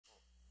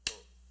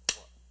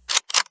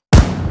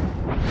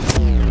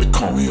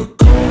call me a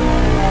god.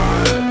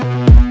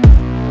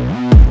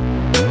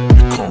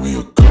 You call me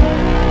a god.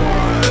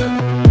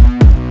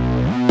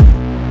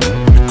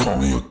 You call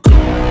me a god.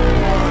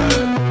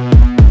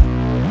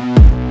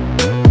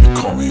 You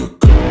call me a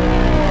god.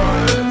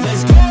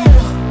 Let's go!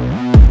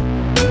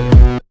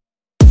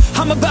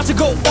 I'm about to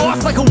go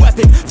off like a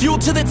weapon. Fuel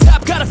to the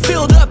top, got a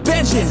filled up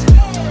engine.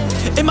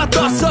 In my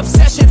thoughts,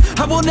 obsession,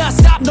 I will not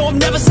stop, no, I'm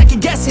never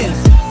second guessing.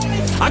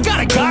 I got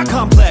a God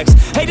complex.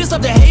 Haters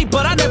love to hate,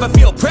 but I never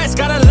feel pressed.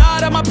 Got a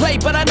lot on my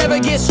plate, but I never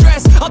get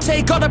stressed. I'll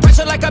take all the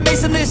pressure like I'm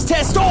acing this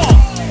test.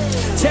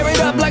 Tear it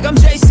up like I'm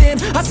Jason.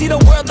 I see the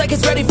world like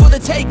it's ready for the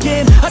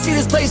taking. I see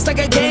this place like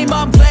a game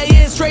I'm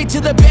playing. Straight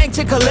to the bank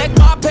to collect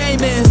my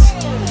payments.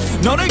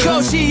 No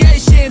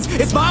negotiations,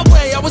 it's my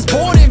way, I was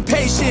born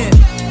impatient.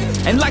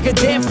 And like a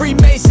damn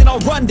Freemason, I'll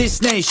run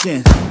this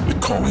nation. You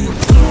call me a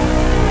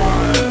god.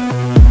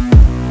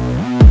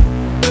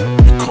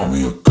 You call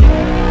me a god.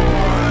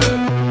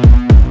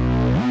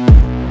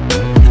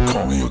 You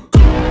call me a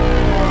god.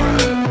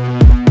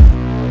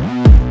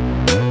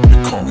 You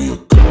call me a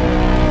god.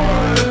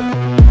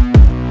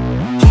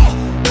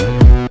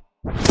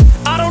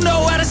 I don't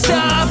know how to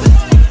stop,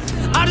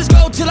 I just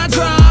go till I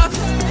drop.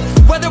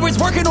 Whether it's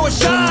working or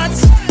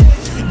shots,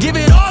 give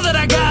it all that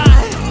I got.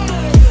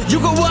 You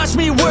can watch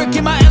me work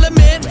in my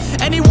element.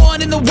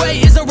 Anyone in the way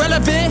is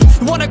irrelevant.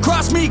 You wanna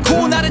cross me,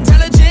 cool, not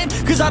intelligent,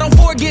 cause I don't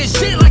forget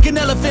shit like an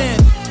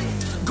elephant.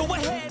 Go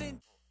ahead and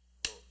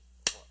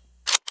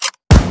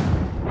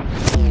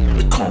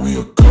You call me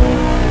a god.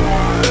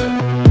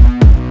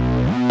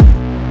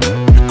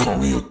 You call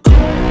me a god.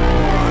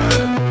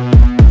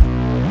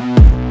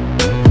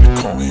 You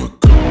call me a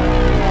god.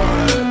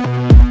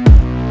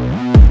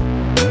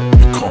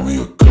 You call me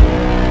a god.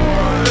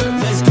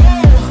 let's go!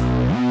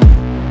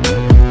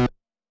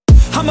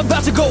 I'm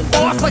about to go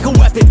off like a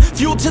weapon.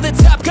 Fuel to the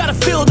top, got a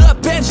filled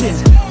up engine.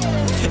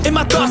 In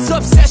my thoughts,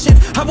 obsession,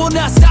 I will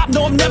not stop,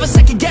 no, I'm never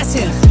second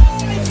guessing.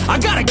 I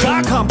got a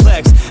God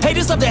complex.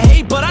 Haters love to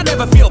hate, but I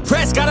never feel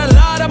pressed. Got a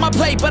lot on my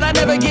plate, but I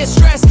never get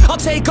stressed. I'll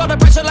take all the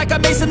pressure like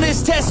I'm acing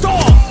this test.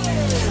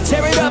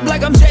 Tear it up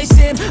like I'm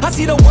Jason. I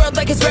see the world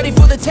like it's ready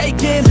for the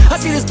taking. I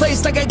see this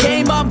place like a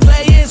game I'm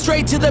playing.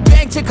 Straight to the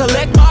bank to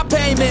collect my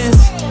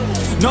payments.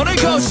 No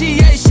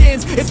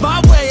negotiations, it's my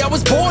way, I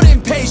was born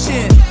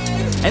impatient.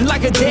 And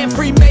like a damn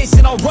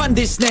Freemason, I'll run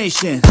this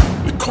nation.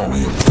 You call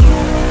me a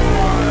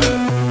god.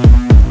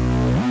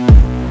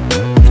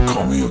 You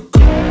call me a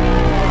god.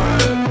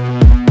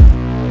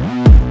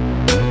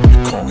 You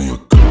call me a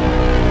god.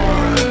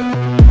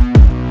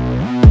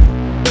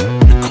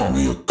 You call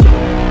me a god.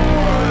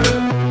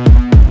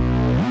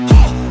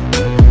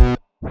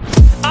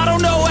 I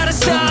don't know how to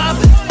stop,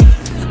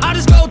 I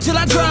just go till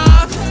I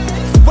drop.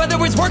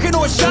 Whether it's working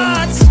or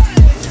shots,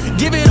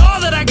 give it all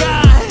that I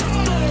got.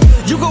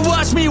 You can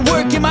watch me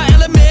work in my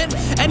element.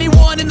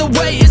 Anyone in the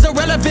way is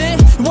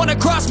irrelevant. You wanna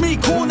cross me,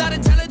 cool, not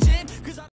intelligent.